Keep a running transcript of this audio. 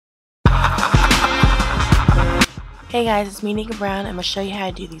Hey guys, it's me, Nika Brown. I'm going to show you how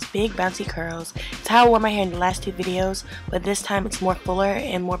to do these big bouncy curls. It's how I wore my hair in the last two videos, but this time it's more fuller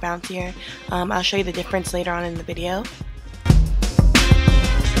and more bouncier. I'll show you the difference later on in the video.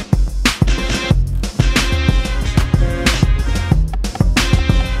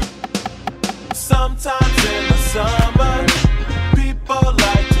 Sometimes in the summer, people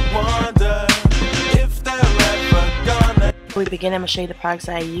like to wonder if they're ever gonna. Before we begin, I'm going to show you the products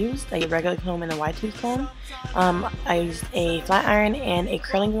that I used. I used a regular comb and a wide tooth comb. I used a flat iron and a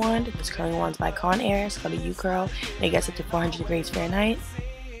curling wand. This curling wand's by Conair. It's called a U-Curl. It gets up to 400 degrees Fahrenheit.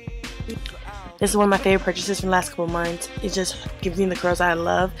 This is one of my favorite purchases from the last couple of months. It just gives me the curls I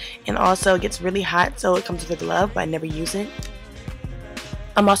love, and also it gets really hot, so it comes with glove, but I never use it.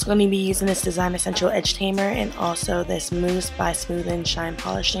 I'm also going to be using this Design Essential Edge Tamer and also this Mousse by Smooth & Shine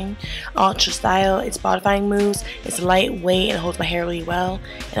Polishing Ultra Style. It's bodifying mousse. It's lightweight and holds my hair really well.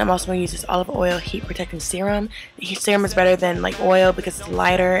 And I'm also going to use this olive oil heat protecting serum. The serum is better than like oil because it's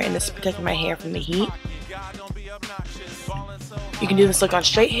lighter and it's protecting my hair from the heat. You can do this look on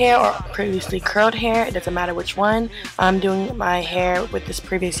straight hair or previously curled hair. It doesn't matter which one. I'm doing my hair with this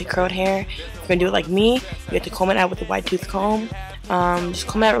previously curled hair. If you're going to do it like me, you have to comb it out with a wide tooth comb. Just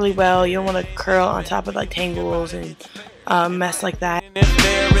comb it out really well. You don't want to curl on top of like tangles and mess like that. And if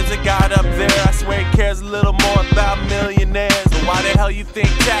there is a God up there, I swear he cares a little more about millionaires. But why the hell you think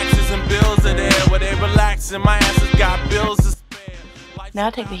taxes and bills are there? Where they relaxing, my ass has got bills to spare. Now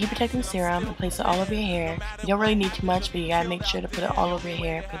take the heat protecting serum and place it all over your hair. You don't really need too much, but you gotta make sure to put it all over your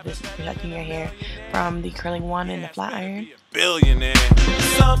hair because this is protecting your hair from the curling wand and the flat iron. Billionaire.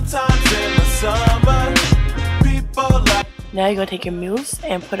 Sometimes in the summer, people like. Now you're going to take your mousse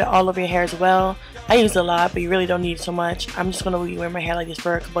and put it all over your hair as well. I use a lot, but you really don't need so much. I'm just going to be wearing my hair like this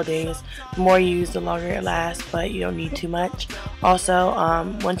for a couple of days. The more you use, the longer it lasts, but you don't need too much. Also,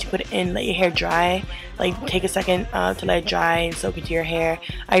 once you put it in, let your hair dry. Like, take a second to let it dry and soak into your hair.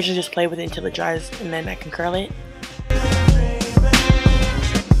 I usually just play with it until it dries, and then I can curl it.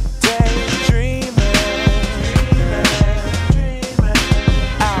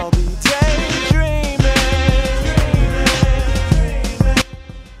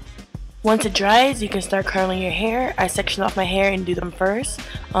 Once it dries, you can start curling your hair. I section off my hair and do them first.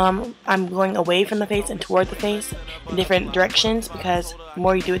 I'm going away from the face and toward the face in different directions because the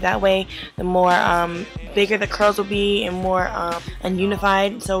more you do it that way, the more bigger the curls will be and more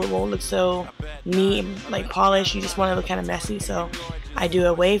ununified, so it won't look so neat and like polished. You just want to look kind of messy, so I do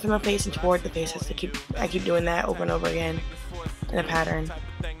away from the face and toward the face. I keep doing that over and over again in a pattern.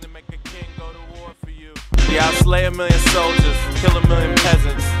 Yeah, I'll slay a million soldiers, kill a million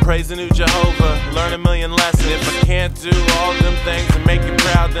peasants, praise a new Jehovah, learn a million lessons. If I can't do all them things and make you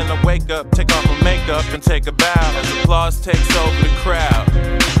proud, then I wake up, take off my makeup and take a bow. As applause takes over the crowd,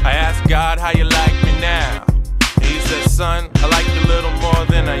 I ask God how you like me now. And he says, son, I like you a little more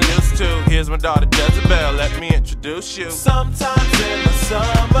than I used to. Here's my daughter Jezebel, let me introduce you. Sometimes in the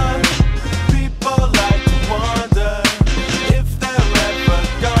summer, people like to wonder if they're ever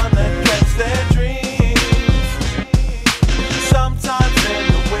gonna catch their dream.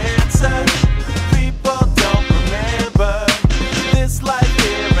 People don't remember this life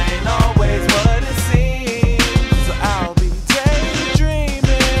here ain't always what it seems. So I'll be daydreaming,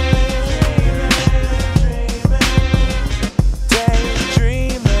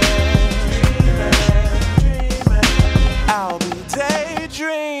 daydreaming, I'll be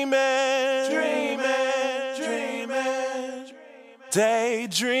daydreaming,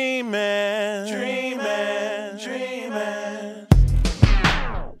 daydreaming, dreaming.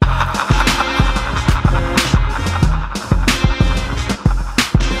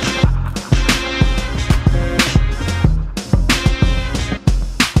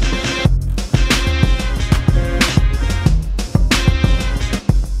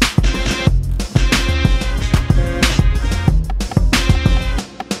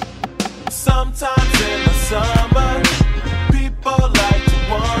 Sometimes in the summer, people like to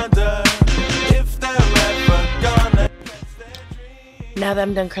wonder if they're ever gonna. Now that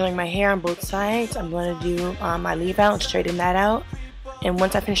I'm done curling my hair on both sides, I'm going to do my leave out and straighten that out. And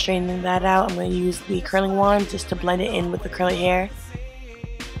once I finish straightening that out, I'm going to use the curling wand just to blend it in with the curly hair.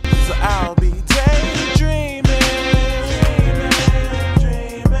 So I'll be daydreaming.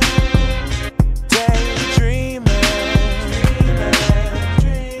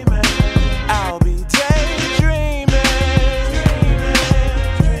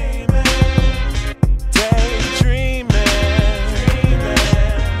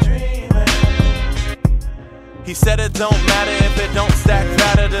 He said it don't matter if it don't stack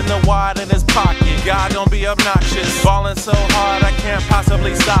fatter than the wad in his pocket. God don't be obnoxious, ballin' so hard I can't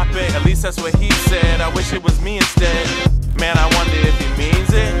possibly stop it. At least that's what he said, I wish it was me instead. Man, I wonder if he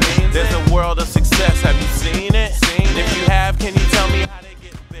means it. There's a world of success, have you seen it? If you have, can you tell me how they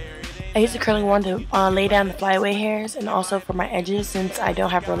get buried in? I use the curling wand to lay down the flyaway hairs, and also for my edges, since I don't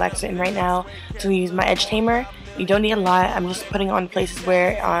have relaxer in right now, to use my edge tamer. You don't need a lot, I'm just putting on places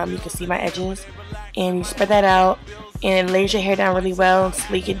where you can see my edges. And you spread that out and it lays your hair down really well and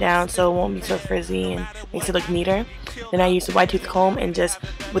sleek it down so it won't be so frizzy and makes it look neater. Then I use the wide tooth comb and just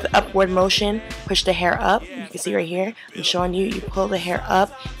with upward motion push the hair up. You can see right here, I'm showing you, you pull the hair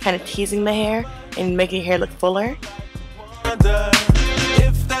up, kind of teasing the hair and making your hair look fuller. Wonder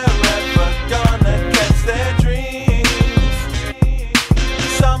if they're ever gonna catch their dreams.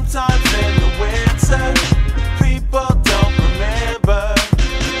 Sometimes in the winter people don't remember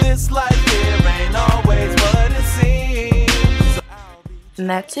this life here ain't always what it seems. And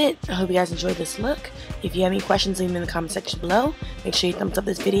that's it. I hope you guys enjoyed this look. If you have any questions, leave them in the comment section below. Make sure you thumbs up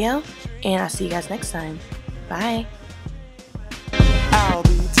this video, and I'll see you guys next time. Bye. I'll be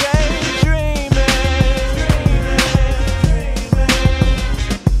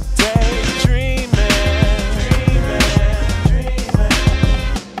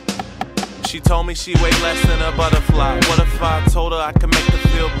She told me she weighed less than a butterfly. What if I told her I could make her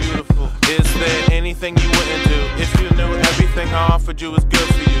feel beautiful? Is there anything you wouldn't do if you knew everything I offered you was good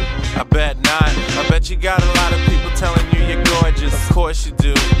for you? I bet not. I bet you got a lot of people telling you you're gorgeous. Of course you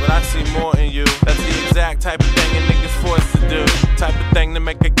do, but I see more in you. That's the exact type of thing a nigga's forced to do. Type of thing to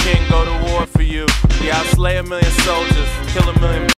make a king go to war for you. Yeah, I'll slay 1,000,000 soldiers, kill 1,000,000